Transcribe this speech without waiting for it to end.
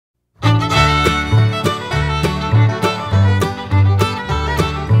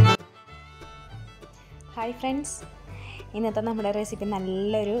Hi friends, ഇന്നത്തെ നമ്മുടെ recipe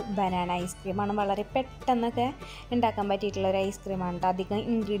നല്ലൊരു ബനാന ഐസ്ക്രീമാണ്. വളരെ പെട്ടെന്നൊക്കെ ഉണ്ടാക്കാൻ പറ്റിയിട്ടുള്ളൊരു ഐസ്ക്രീമാണ്. അധികം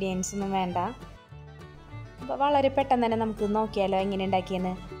ഇൻഗ്രീഡിയൻസ് ഒന്നും വേണ്ട. അപ്പോൾ വളരെ പെട്ടെന്ന് തന്നെ നമുക്ക് നോക്കിയാലോ എങ്ങനെ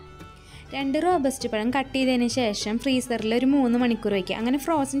ഉണ്ടാക്കിയെന്ന്. 2 റോബസ്റ്റ് പഴം കട്ട് ചെയ്തതിന് ശേഷം ഫ്രീസറിൽ ഒരു 3 മണിക്കൂർ വയ്ക്കുക. അങ്ങനെ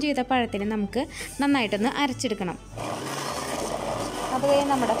ഫ്രോസൺ ചെയ്ത പഴത്തിന് നമുക്ക് നന്നായിട്ടൊന്ന് അരച്ചെടുക്കണം. അത്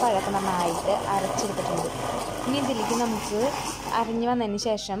നമ്മുടെ പഴമൊക്കെ നന്നായിട്ട് അരച്ചെടുത്തിട്ടുണ്ട്. ഇനി ഇതിലേക്ക് നമുക്ക് അരിഞ്ഞ് വന്നതിന്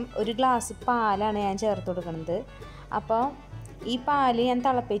ശേഷം ഒരു ഗ്ലാസ് പാലാണ് ഞാൻ ചേർത്ത് കൊടുക്കുന്നത്. അപ്പോൾ ഈ പാല് ഞാൻ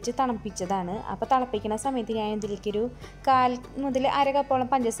തണുപ്പിച്ചതാണ്. അപ്പോൾ തിളപ്പിക്കുന്ന സമയത്ത് ഞാൻ ഇതിലേക്കൊരു 1/4 മുതൽ 1/2 കപ്പോളം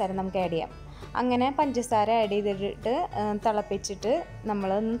പഞ്ചസാര നമുക്ക് ആഡ് ചെയ്യാം. അങ്ങനെ പഞ്ചസാര ആഡ് ചെയ്തിട്ട് തിളപ്പിച്ചിട്ട്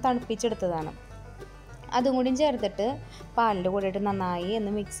നമ്മളൊന്ന് തണുപ്പിച്ചെടുത്തതാണ്. അതും കൂടി ചേർത്തിട്ട് പാലിൻ്റെ കൂടെ ഇട്ട് നന്നായി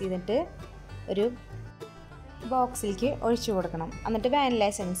ഒന്ന് മിക്സ് ചെയ്തിട്ട് ഒരു ബോക്സിലേക്ക് ഒഴിച്ചു കൊടുക്കണം. എന്നിട്ട് വാനില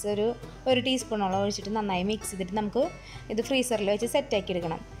എസൻസ് ഒരു ടീസ്പൂണോളം ഒഴിച്ചിട്ട് നന്നായി മിക്സ് ചെയ്തിട്ട് നമുക്ക് ഇത് ഫ്രീസറിൽ വെച്ച് സെറ്റാക്കി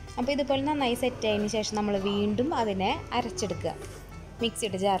എടുക്കണം. അപ്പോൾ ഇതുപോലെ നന്നായി സെറ്റായതിന് ശേഷം നമ്മൾ വീണ്ടും അതിനെ അരച്ചെടുക്കുക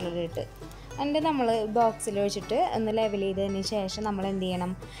മിക്സിയുടെ ജാറിലിട്ട്. എന്നിട്ട് നമ്മൾ ബോക്സിൽ ഒഴിച്ചിട്ട് ഒന്ന് ലെവൽ ചെയ്തതിന് ശേഷം നമ്മൾ എന്ത്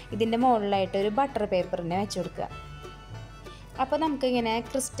ചെയ്യണം, ഇതിൻ്റെ മുകളിലായിട്ട് ഒരു ബട്ടർ പേപ്പറിനെ വെച്ച് കൊടുക്കുക. അപ്പോൾ നമുക്കിങ്ങനെ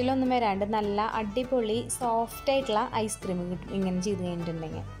ക്രിസ്റ്റലൊന്നും വരാണ്ട് നല്ല അടിപൊളി സോഫ്റ്റായിട്ടുള്ള ഐസ്ക്രീം കിട്ടും ഇങ്ങനെ ചെയ്ത്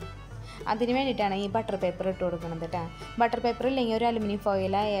കഴിഞ്ഞിട്ടുണ്ടെങ്കിൽ. അതിന് വേണ്ടിയിട്ടാണ് ഈ ബട്ടർ പേപ്പർ ഇട്ട് കൊടുക്കുന്നത് കേട്ടോ. ബട്ടർ പേപ്പർ ഇല്ലെങ്കിൽ ഒരു അലുമിനിയം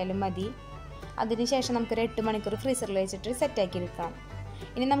ഫോയിൽ ആയാലും മതി. അതിന് ശേഷം നമുക്കൊരു 8 മണിക്കൂർ ഫ്രീസറിൽ വെച്ചിട്ട് സെറ്റാക്കി എടുക്കാം.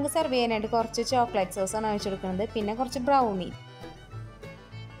 ഇനി നമുക്ക് സെർവ് ചെയ്യാനായിട്ട് കുറച്ച് ചോക്ലേറ്റ് സോസാണ് ഒഴിച്ച് കൊടുക്കുന്നത്, പിന്നെ കുറച്ച് ബ്രൗണി,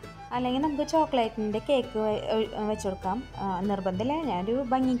 അല്ലെങ്കിൽ നമുക്ക് ചോക്ലേറ്റിൻ്റെ കേക്ക് വെച്ച് കൊടുക്കാം. നിർബന്ധമില്ല, ഞാനൊരു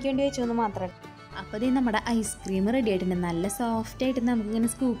ഭംഗിക്ക് വേണ്ടി വെച്ചൊന്ന് മാത്രം. അപ്പോൾ ഇത് നമ്മുടെ ഐസ്ക്രീം റെഡി ആയിട്ടുണ്ട്. നല്ല സോഫ്റ്റായിട്ട് നമുക്കിങ്ങനെ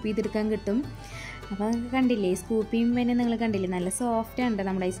സ്കൂപ്പ് ചെയ്തെടുക്കാൻ കിട്ടും. അപ്പോൾ കണ്ടില്ലേ, സ്കൂപ്പിയും പിന്നെ നിങ്ങൾ കണ്ടില്ലേ, നല്ല സോഫ്റ്റാണ്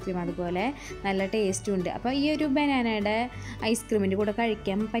നമ്മുടെ ഐസ്ക്രീം. അതുപോലെ നല്ല ടേസ്റ്റും ഉണ്ട്. അപ്പോൾ ഈ ഒരു ബനാനയുടെ ഐസ്ക്രീമിൻ്റെ കൂടെ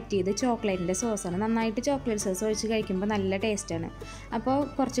കഴിക്കാൻ പറ്റിയത് ചോക്ലേറ്റിൻ്റെ സോസാണ്. നന്നായിട്ട് ചോക്ലേറ്റ് സോസ് ഒഴിച്ച് കഴിക്കുമ്പോൾ നല്ല ടേസ്റ്റാണ്. അപ്പോൾ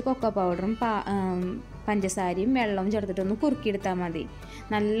കുറച്ച് കൊക്കോ പൗഡറും പഞ്ചസാരയും വെള്ളവും ചേർത്തിട്ടൊന്ന് കുറുക്കിയെടുത്താൽ മതി.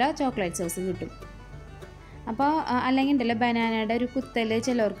 നല്ല ചോക്ലേറ്റ് സോസ് കിട്ടും. അപ്പോൾ അല്ലെങ്കിൽ ഉണ്ടല്ലോ, ബനാനയുടെ ഒരു കുത്തൽ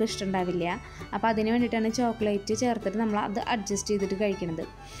ചിലവർക്ക് ഇഷ്ടമുണ്ടാവില്ല. അപ്പോൾ അതിന് വേണ്ടിയിട്ടാണ് ചോക്ലേറ്റ് ചേർത്തിട്ട് നമ്മൾ അത് അഡ്ജസ്റ്റ് ചെയ്തിട്ട് കഴിക്കുന്നത്.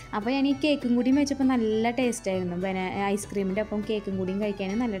 അപ്പോൾ ഞാൻ ഈ കേക്കും കൂടിയും വെച്ചപ്പോൾ നല്ല ടേസ്റ്റായിരുന്നു. ഐസ്ക്രീമിൻ്റെ ഒപ്പം കേക്കും കൂടിയും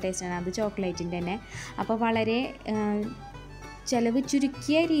കഴിക്കാനും നല്ല ടേസ്റ്റാണ്, അത് ചോക്ലേറ്റിൻ്റെ തന്നെ. അപ്പോൾ വളരെ ചിലവ്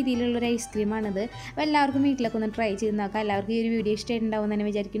ചുരുക്കിയ രീതിയിലുള്ളൊരു ഐസ്ക്രീമാണിത്. അപ്പോൾ എല്ലാവർക്കും വീട്ടിലൊക്കെ ഒന്ന് ട്രൈ ചെയ്ത് നോക്കാം. എല്ലാവർക്കും ഈ ഒരു വീഡിയോ ഇഷ്ടമായിട്ടുണ്ടാവും എന്ന് തന്നെ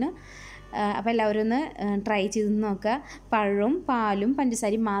വിചാരിക്കുന്നു. അപ്പോൾ എല്ലാവരും ഒന്ന് ട്രൈ ചെയ്ത് നോക്കുക. പഴവും പാലും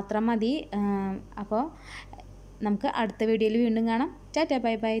പഞ്ചസാരയും മാത്രം മതി. അപ്പോൾ നമുക്ക് അടുത്ത വീഡിയോയിൽ വീണ്ടും കാണാം. Tata,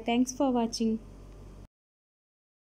 bye bye. Thanks for watching.